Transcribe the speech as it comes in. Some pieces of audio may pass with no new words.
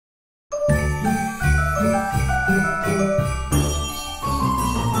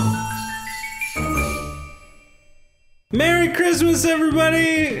Merry Christmas,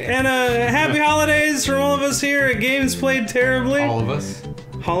 everybody, and happy holidays from all of us here at Games Played Terribly. All of us.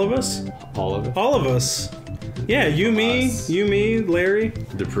 All of us? All of us. All of us. Yeah, you, me, Larry.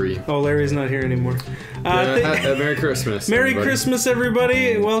 Dupree. Oh, Larry's not here anymore. Merry Christmas. Merry everybody. Christmas,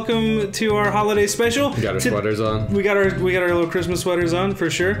 everybody! Welcome to our holiday special. We got our sweaters on. We got our little Christmas sweaters on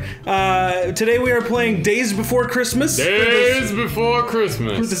for sure. Today we are playing Daze Before Christmas. Days before For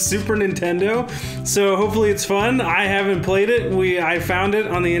Christmas. the Super Nintendo. So hopefully it's fun. I haven't played it. I found it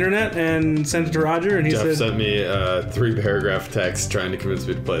on the internet and sent it to Roger, and he Jeff said sent me a 3-paragraph text trying to convince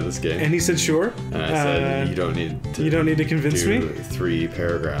me to play this game. and he said sure. And I said, you don't need to convince me. 3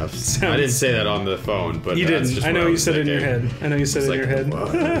 paragraphs. I Sounds- didn't say that on the phone, but You that's didn't. just I what know you was said it in your thinking. head. I know you said it in your head. Well,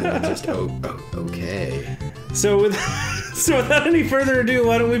 just okay. So without any further ado,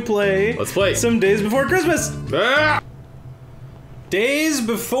 why don't we play? Let's play some Days Before Christmas. Ah! Days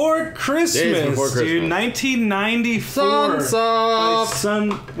Before Christmas, Days Before dude. Christmas. 1994.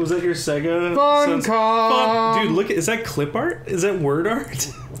 Son, was that your Sega? Fun Fuck, dude, look at, is that clip art? Is that word art?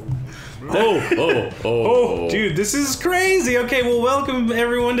 Oh, dude, this is crazy. Okay, well, welcome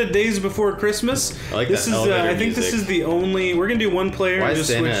everyone to Days Before Christmas. I like this that is elevator I think music. this is the only. We're gonna do one player. Why and is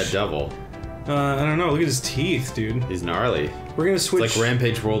just Santa switch. a devil? I don't know. Look at his teeth, dude. He's gnarly. We're gonna switch. It's like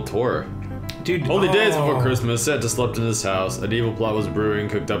Rampage World Tour. Dude, Only days before oh. Christmas, Santa slept in his house. An evil plot was brewing,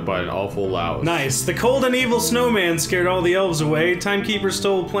 cooked up by an awful louse. Nice. The cold and evil snowman scared all the elves away. Timekeeper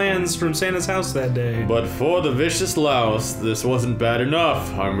stole plans from Santa's house that day. But for the vicious louse, this wasn't bad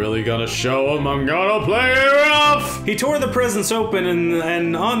enough. I'm really gonna show him. I'm gonna play it rough. He tore the presents open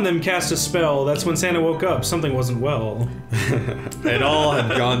and on them cast a spell. That's when Santa woke up. Something wasn't well. And all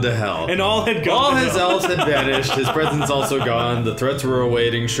had gone to hell. And all had gone All to his hell. elves had vanished. His presents also gone. The threats were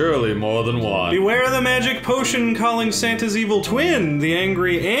awaiting, surely more than one. Beware the magic potion calling Santa's evil twin, the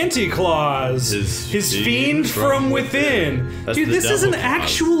angry Anti-Claus. His fiend from within. That's Dude, the this is an Devil Claus.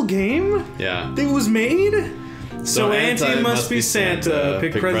 actual game Yeah. that was made? So Anti must be Santa,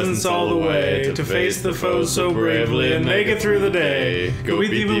 pick presents all the way, to face the foes so bravely and make it through the day. Go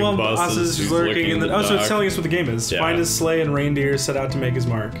beat the evil bosses who's lurking in the... Oh, so it's telling us what the game is. Yeah. Find his sleigh and reindeer, set out to make his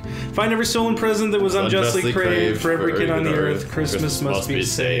mark. Find every stolen present that was unjustly craved, for every kid on the earth, Christmas must be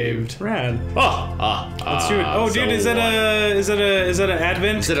saved. Rad. Let's do it. Oh, dude, is that an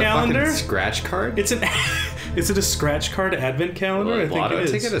advent Is it a calendar? fucking scratch card? It's an... Is it a scratch card advent calendar? I think Lotto it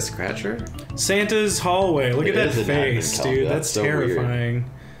is. ticket, a scratcher? Santa's hallway. Look It at is that an advent face, calendar. dude. That's That's so weird. terrifying.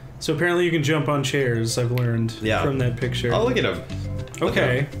 So apparently you can jump on chairs, I've learned from that picture. Oh, look at him.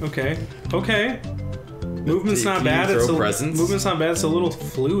 Okay. Movement's not Can bad. you It's throw presents? Movement's not bad. It's a little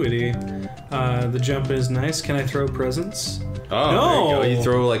fluidy. The jump is nice. Can I throw presents? Oh, No. there you go. You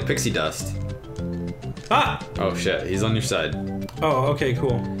throw like pixie dust. Ah! Oh shit, he's on your side. Oh, okay,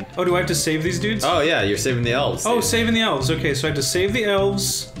 cool. Oh, do I have to save these dudes? Oh yeah, you're saving the elves. Oh, dude. saving the elves. Okay, so I have to save the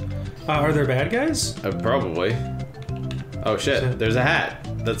elves. Are there bad guys? Probably. Oh shit, there's a hat.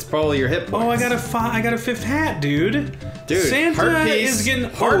 That's probably your hit points. Oh, I got a fifth hat, dude. Dude, Santa heart piece, is getting.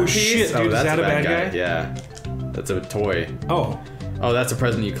 heart Oh piece. shit, dude! Oh, Is that's that a bad guy? Yeah, that's a toy. Oh. Oh, that's a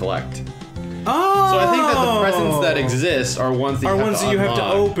present you collect. Oh. So I think that the presents that exist are ones that you have to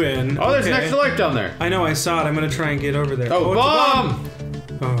open. Oh, there's an Okay. extra light down there. I know, I saw it. I'm gonna try and get over there. Oh, it's a bomb!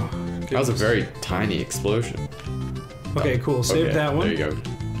 Oh, That was a very tiny explosion. okay, cool. Save Okay, that one. There you go.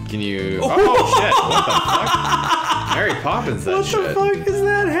 Can you? Oh shit! What the fuck? Mary Poppins, that What shit. the fuck is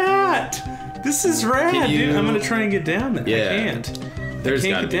that hat? This is rad, Can dude. you- I'm gonna try and get down there. Yeah. I can't. There's I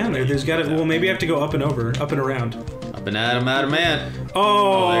can't gotta get be down a there. way There's to gotta. get Well, down. maybe I have to go up and over, up and around. Up and at him, man.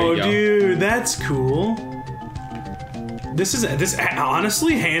 Oh, there you go. dude, that's cool. This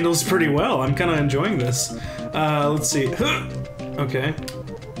honestly handles pretty well. I'm kind of enjoying this. Let's see. Okay,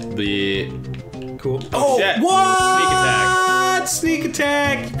 The cool. Oh, shit. What? Sneak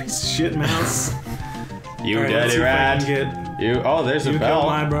attack! You piece of shit, mouse. you All right, let's daddy see if I rat. can get. You. Oh, there's a You bell.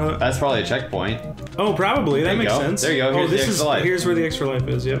 killed my brother. That's probably a checkpoint. Oh, probably. That There you makes go. sense. There you go. Oh, Here's the this extra is life. here's where the extra life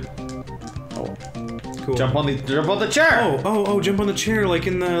is. Yep. Oh. Cool. Jump on the chair. Oh! Jump on the chair like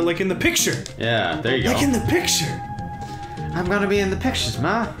in the picture. Yeah, there you go. Like in the picture. I'm gonna be in the pictures,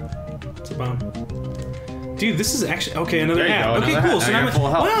 ma. It's a bomb. Dude, this is actually okay. Another There you hat. go. Okay, another cool. hat. So now now you're full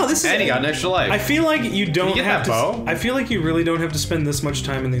of health. wow, this is. And you got an extra life. I feel like you don't get have that to. bow? I feel like you really don't have to spend this much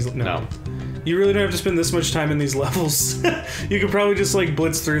time in these. No. You really don't have to spend this much time in these levels. You could probably just like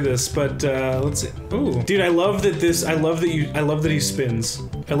blitz through this, but let's see. Ooh, dude, I love that this. I love that he spins.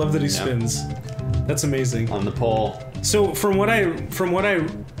 I love that he spins. That's amazing. On the pole. So from what I.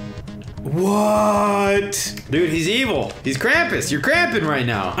 What? Dude, he's evil. He's Krampus. You're cramping right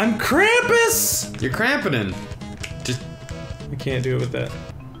now. I'm Krampus. You're cramping in. Just. I can't do it with that.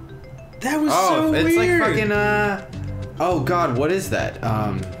 That was Oh, so it's weird. like fucking Oh God, what is that?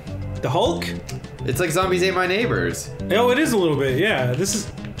 The Hulk? It's like Zombies Ate My Neighbors. Oh, it is a little bit. Yeah, this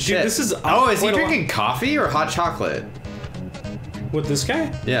is. Shit. Dude, this is. Oh, is he drinking coffee or hot chocolate? What, this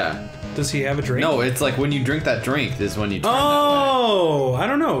guy? Yeah. Does he have a drink? No, it's like when you drink that drink, this is when you turn Oh, I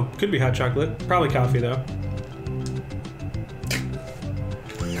don't know. Could be hot chocolate. Probably coffee, though.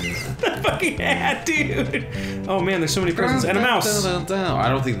 That fucking hat, dude. Oh, man, there's so many presents. And a mouse. I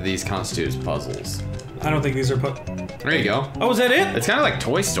don't think these constitute as puzzles. I don't think these are There you go. Oh, is that it? It's kind of like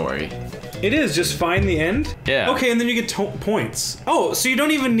Toy Story. It is. Just find the end? Yeah. Okay, and then you get points. Oh, so you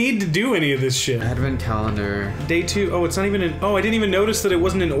don't even need to do any of this shit. Advent calendar. Day 2. Oh, it's not even in... Oh, I didn't even notice that it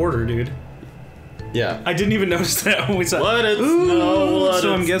wasn't in order, dude. Yeah. I didn't even notice that when we saw. Let it snow,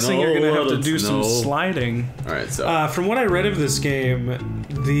 so I'm guessing you're gonna have to do some sliding. All right, so from what I read of this game,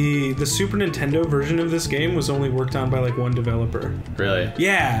 the Super Nintendo version of this game was only worked on by like one developer. Really?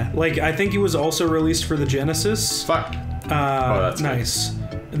 Yeah, like I think it was also released for the Genesis. Fuck. Oh, that's nice.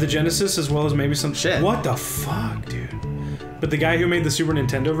 Good. The Genesis as well as maybe some shit. What the fuck, dude? But the guy who made the Super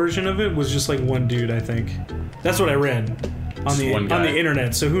Nintendo version of it was just like one dude, I think. That's what I read on the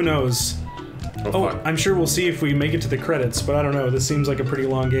internet. So who knows? Oh, I'm sure we'll see if we make it to the credits, but I don't know. This seems like a pretty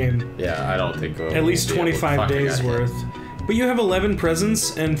long game. Yeah, I don't think we'll at least 25 days worth. But you have 11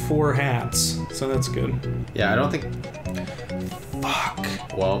 presents and 4 hats, so that's good. Yeah, I don't think... Fuck.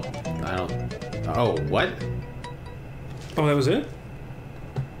 Well, I don't... Oh, what? Oh, that was it?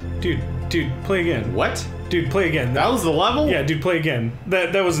 Dude, play again. What? Dude, play again. That was the level? Yeah, dude, play again.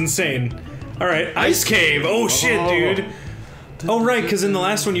 That was insane. Alright, Ice Cave! Oh shit, dude! Oh, right, because in the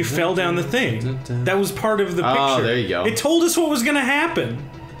last one you fell down the thing. That was part of the picture. Oh, there you go. It told us what was gonna happen.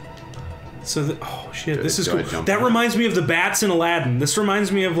 So, oh shit, this is cool. That reminds me of the bats in Aladdin. This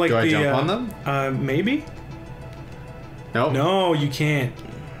reminds me of like I jump on them? Maybe? No. No, you can't.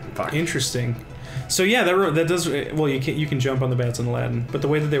 Fuck. Interesting. So yeah, that does. Well, you can jump on the bats in Aladdin, but the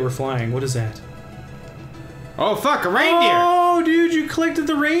way that they were flying, what is that? Oh fuck, a reindeer! Oh, dude, you collected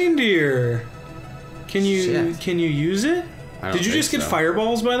the reindeer. Can you use it? Did you just get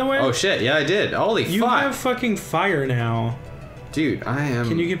fireballs, by the way? Oh shit, yeah I did. Holy fuck. You have fucking fire now. Dude, I am...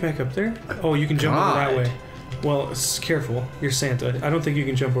 Can you get back up there? Oh, you can jump over that way. Well, careful. You're Santa. I don't think you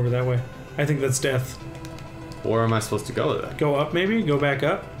can jump over that way. I think that's death. Where am I supposed to go then? Go up, maybe? Go back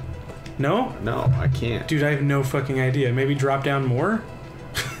up? No? No, I can't. Dude, I have no fucking idea. Maybe drop down more?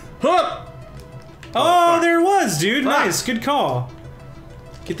 Huh! Oh, there it was, dude. Fuck. Nice. Good call.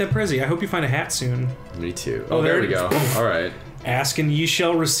 Get that Prezi. I hope you find a hat soon. Me too. Oh, there we go. Alright. Ask and ye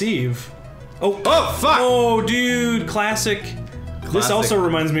shall receive. Oh, fuck! Oh, dude. Classic. This also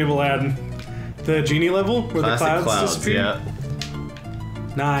reminds me of Aladdin. The genie level where the clouds disappear. Yeah.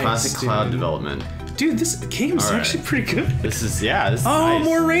 Nice. Classic cloud development. Dude, this game's actually pretty good. This is nice.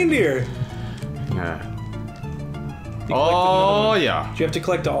 More reindeer. Yeah. Oh yeah. Do you have to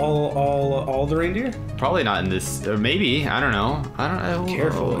collect all the reindeer? Probably not in this. Or maybe, I don't know. I don't know.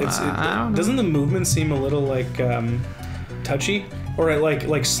 Careful. I don't know. Doesn't the movement seem a little like touchy or like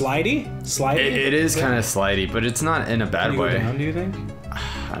slidey? It is kind of slidey, but it's not in a bad way. Can you go down, do you think?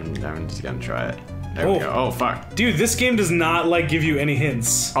 I'm just gonna try it. There we go. Oh fuck. Dude, this game does not like give you any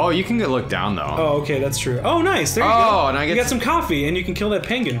hints. Oh, you can look down though. Oh, okay, that's true. Oh, nice. There you go. Oh, and I got some coffee, and you can kill that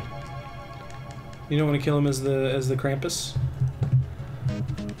penguin. You don't want to kill him as the Krampus?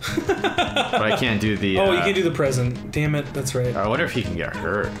 But I can't do the... Oh, you can't do the present. Damn it, that's right. I wonder if he can get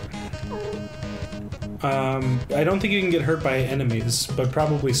hurt. I don't think you can get hurt by enemies, but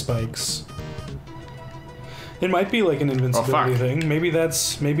probably spikes. It might be like an invincibility thing. Maybe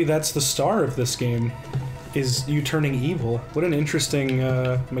that's the star of this game, is you turning evil. What an interesting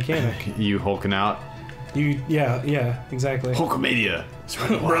mechanic. You hulking out? Yeah, exactly. Hulkamania.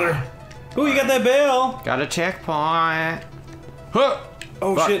 Brother. Ooh, you got that bell! Got a checkpoint. Huh!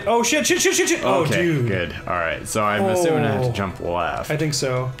 Oh shit, oh shit. Oh, okay, dude. Good. Alright, so I'm assuming I have to jump left. I think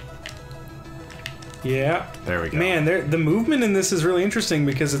so. Yeah. There we go. Man, the movement in this is really interesting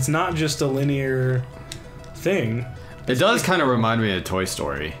because it's not just a linear thing. It does kind of remind me of Toy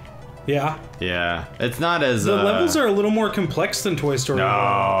Story. Yeah. Yeah. It's not as... The levels are a little more complex than Toy Story.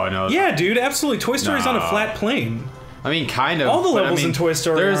 No. Yeah, dude, absolutely. Toy Story's on a flat plane. I mean, kind of. All the levels in Toy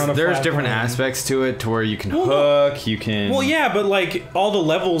Story are on a There's flat different plane. aspects to it to where you can hook, you can... Well, yeah, but like, all the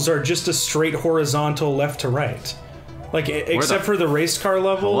levels are just a straight horizontal left to right. Like, except for the race car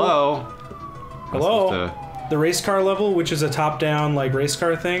level. Hello? The race car level, which is a top-down, like, race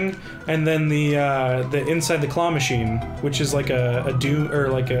car thing. And then the inside the claw machine, which is like a Doom, or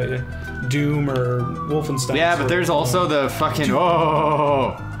like a Doom or Wolfenstein. Yeah, but there's also the fucking...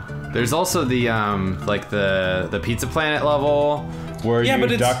 Oh! There's also the like the Pizza Planet level where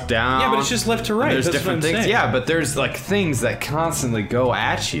you duck down. Yeah, but it's just left to right. There's That's different what I'm things. saying. Yeah, but there's like things that constantly go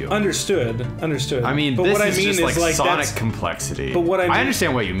at you. Understood. I mean, but this what is I mean just is like Sonic that's, complexity. But what I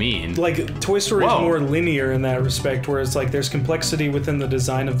understand what you mean. Like Toy Story is more linear in that respect, where it's like there's complexity within the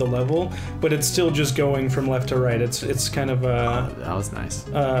design of the level, but it's still just going from left to right. It's kind of that was nice.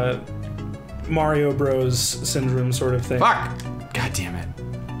 Mario Bros. Syndrome sort of thing. Fuck! God damn it.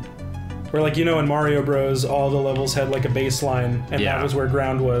 Where, like, you know, in Mario Bros, all the levels had like a baseline, and that was where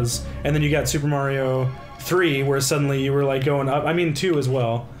ground was. And then you got Super Mario 3, where suddenly you were like going up. I mean 2 as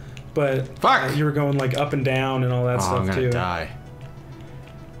well, but you were going like up and down and all that stuff I'm gonna too. Die.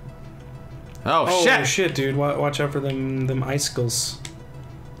 Oh shit! Oh shit, dude! Watch out for them icicles.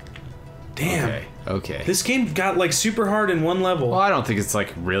 Damn. Okay. This game got like super hard in one level. Well, I don't think it's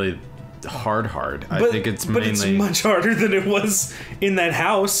like really hard. I think it's mainly. But it's much harder than it was in that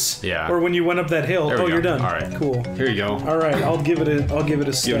house. Yeah. Or when you went up that hill. There we go. You're done. All right. Cool. Here you go. All right. I'll give it a stab. Give it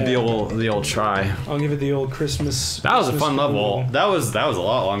the old try. I'll give it the old Christmas. That was a fun level. That was a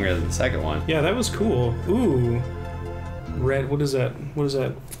lot longer than the second one. Yeah, that was cool. Ooh. Red. What is that? What is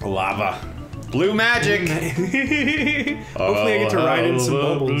that? Lava. Blue magic. Hopefully I get to ride in some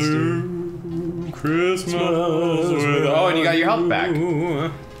bubbles, dude. Christmas. Oh, and you got your health back.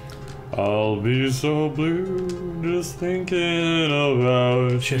 I'll be so blue just thinking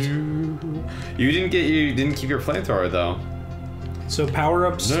about you. You didn't keep your flamethrower though. So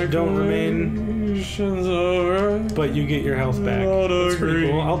power-ups don't remain, but you get your health back. That's pretty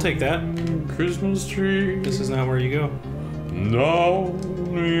cool. I'll take that. Christmas tree. This is not where you go. No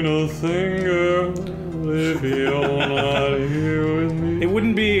need a thing, girl, if you're not here with me. It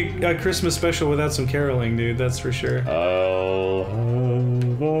wouldn't be a Christmas special without some caroling, dude. That's for sure. I'll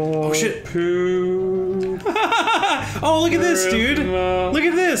have oh shit! Oh, look at this, dude! Look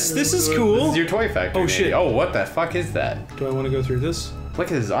at this. This is cool. This is your toy factory. Oh shit! Oh, what the fuck is that? Do I want to go through this?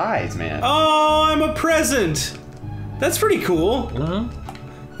 Look at his eyes, man. Oh, I'm a present. That's pretty cool.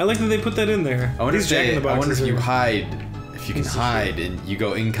 I like that they put that in there. I wonder if you hide. If you can hide and you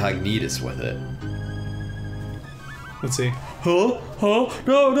go incognitus with it. Let's see. Huh? No,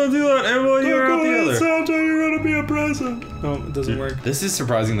 don't do that. Everyone, you're out the other. Santa, you're gonna be a present. No, it doesn't work. This is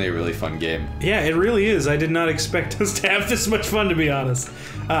surprisingly a really fun game. Yeah, it really is. I did not expect us to have this much fun, to be honest.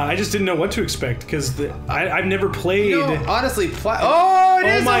 I just didn't know what to expect because I've never played. You know, honestly, it is Aladdin.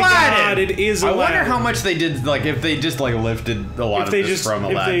 Oh my god, it is Aladdin. I wonder how much they did. Like, if they just like lifted a lot of this from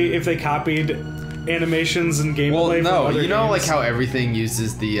Aladdin. If they copied animations and gameplay. Well, no, from other you know, games. like how everything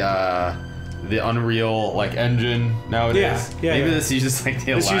uses the Unreal like engine nowadays. Yeah. Maybe this uses like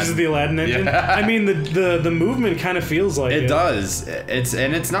the Aladdin. This uses the Aladdin engine. Yeah. I mean, the movement kind of feels like it. It does.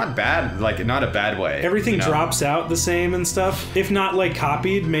 It's not bad. Like, not a bad way. Everything drops out the same and stuff. If not like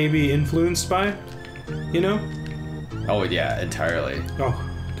copied, maybe influenced by. You know? Oh yeah, entirely. Oh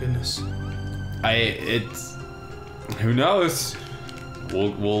goodness. Who knows?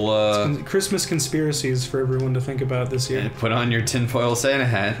 We'll Christmas conspiracies for everyone to think about this year. And put on your tinfoil Santa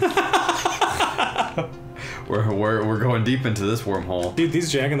hat. we're going deep into this wormhole. Dude, these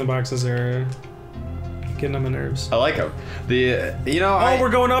Jack in the Boxes are getting on my nerves. I like them. We're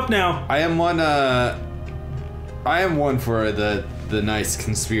going up now. I am one for the nice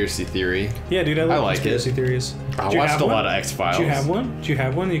conspiracy theory. Yeah, dude, I like conspiracy theories. I watched a lot of X-Files. Do you have one? Do you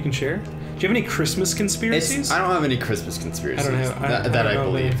have one you can share? Do you have any Christmas conspiracies? I don't have any Christmas conspiracies. I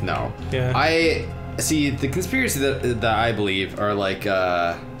believe. No. Yeah. I see the conspiracy that I believe are like.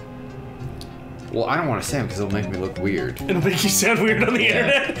 Well, I don't want to say them because it'll make me look weird. It'll make you sound weird on the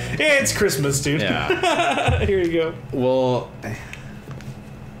internet. Yeah, it's Christmas, dude. Yeah. Here you go. Well,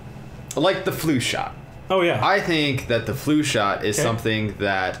 like the flu shot. Oh yeah. I think that the flu shot is something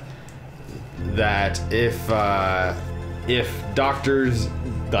that if doctors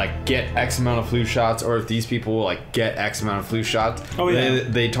like get X amount of flu shots, or if these people like get X amount of flu shots,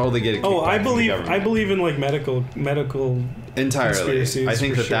 they totally get a kickback. I believe in like medical entirely. I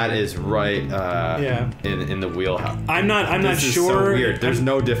think that is right. In the wheelhouse. I'm not sure. So weird. There's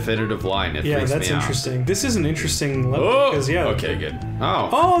no definitive line. That's interesting. This is an interesting level because Okay, good.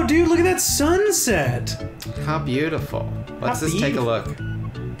 Oh, dude, look at that sunset. How beautiful. Let's just take a look.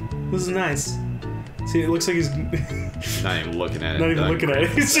 This is nice. See, it looks like he's not even looking at it. Not even looking at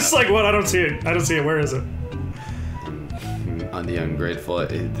it. He's just like, what? I don't see it. I don't see it. Where is it? On the ungrateful.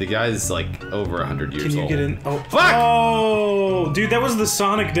 The guy's like over 100 years old. Can you get in? Oh, fuck! Oh, dude, that was the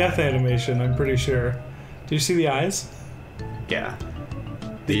Sonic death animation. I'm pretty sure. Did you see the eyes? Yeah.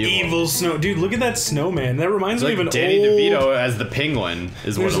 The evil snow. Dude, look at that snowman. That reminds me of an Danny old... DeVito as the penguin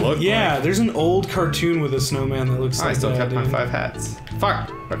is what it looked like. Yeah, there's an old cartoon with a snowman that looks like that. I still kept my 5 hats.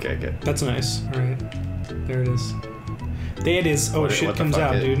 Fuck. Okay, good. That's nice. Alright. There it is. There it is. Oh, shit comes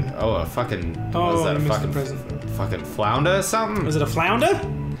out, dude. Oh, a fucking... Oh, what is that? Fucking flounder or something? Was it a flounder?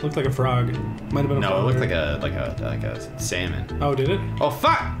 Looked like a frog. Might have been a No, frog. it looked like a salmon. Oh, did it? Oh,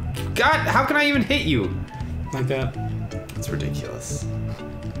 fuck! God, how can I even hit you? Like that. It's ridiculous.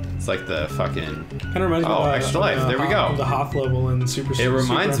 It's like the fucking... Kind of reminds me of Extra Life. There we go. The Hoth level in Super It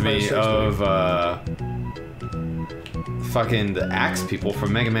reminds me of fucking the Axe people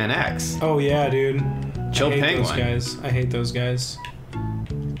from Mega Man X. Oh yeah, dude. Chill Penguin. Those guys. I hate those guys.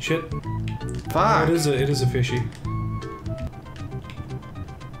 Shit. Fuck. Oh, it is a fishy.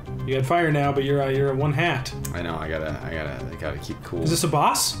 You got fire now, but you're at 1 hat. I know. I gotta keep cool. Is this a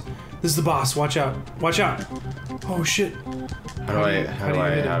boss? This is the boss. Watch out. Watch out. Oh shit. How do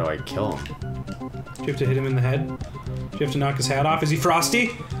I kill him? Do you have to hit him in the head? Do you have to knock his hat off? Is he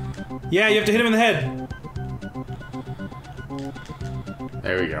frosty? Yeah, you have to hit him in the head.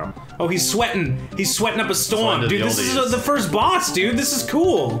 There we go. Oh, he's sweating. He's sweating up a storm. Dude, this is the first boss, dude. This is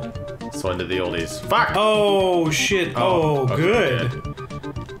cool. So into the oldies. Fuck! Oh, shit. Oh, okay, good.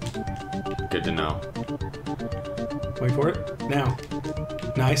 Good to know. Wait for it. Now.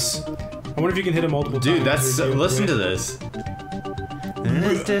 Nice. I wonder if you can hit him multiple times. Dude, that's... listen to this.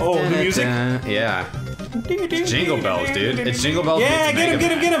 Oh, the music? Yeah. It's Jingle Bells, dude. It's Jingle Bells. Yeah,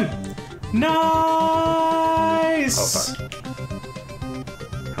 get him! Nice! Oh, fuck.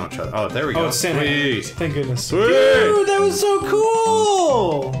 Oh, there we go. Oh, it's Santa. Sweet. Thank goodness. Sweet. Dude, that was so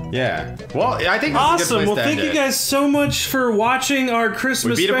cool! Yeah. Well, I think that's awesome. A good place well, to thank end you guys so much for watching our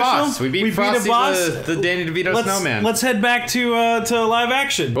Christmas special. We beat a boss. We beat Frosty, a boss. The Danny DeVito snowman. Let's head back to live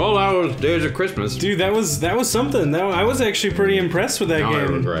action. Well, that was Days of Christmas. Dude, that was something. I was actually pretty impressed with that game. I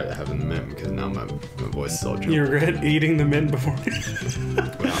regret having the mint because now my voice is so jumpy. You regret eating the mint before?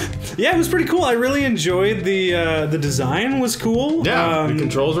 Yeah, it was pretty cool. I really enjoyed the design was cool. Yeah, the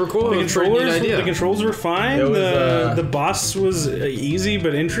controls were cool. The controls were fine. The boss was easy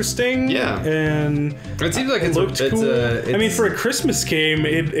but interesting. Yeah, and it seems like it looked cool. I mean, for a Christmas game,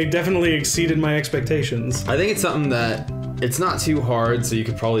 it definitely exceeded my expectations. I think it's something that it's not too hard, so you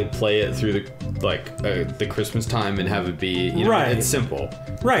could probably play it through the Christmas time and have it be right. It's simple.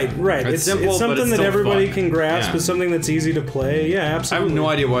 Right. It's simple, it's something that everybody can grasp. It's something that's easy to play. Yeah, absolutely. I have no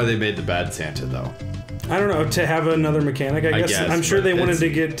idea why they made the bad Santa though. I don't know, to have another mechanic, I guess. I'm sure they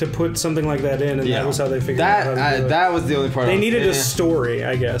wanted to put something like that in, and that was how they figured out how to do it. That was the only part. They needed a story,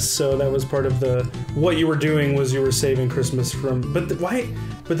 I guess, so that was part of what you were doing was you were saving Christmas from. But why?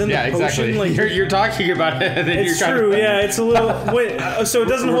 But then the potion, exactly. like you're talking about it. And then it's true. Yeah, it's a little. So it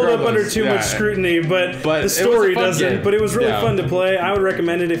doesn't hold up under too much scrutiny, but the story doesn't. Game. But it was really fun to play. I would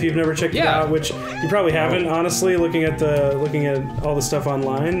recommend it if you've never checked it out, which you probably haven't, honestly. Looking at all the stuff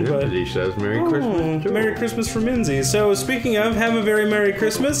online. But he says Merry Christmas. Merry Christmas from Minzy. So speaking of, have a very Merry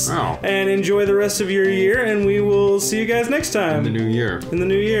Christmas and enjoy the rest of your year, and we will see you guys next time. In the new year. In the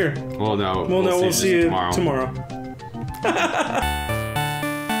new year. Well, no. We'll see you tomorrow.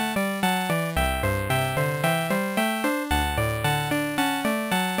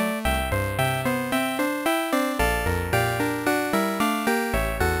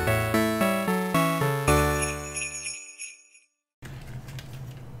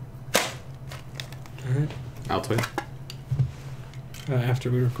 Altoid. After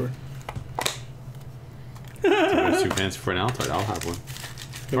we record. Too fancy for an Altoid. I'll have one.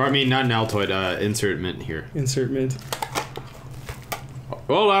 Or I mean, not an Altoid. Insert mint here. Insert mint.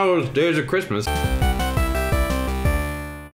 Well, that was Days of Christmas.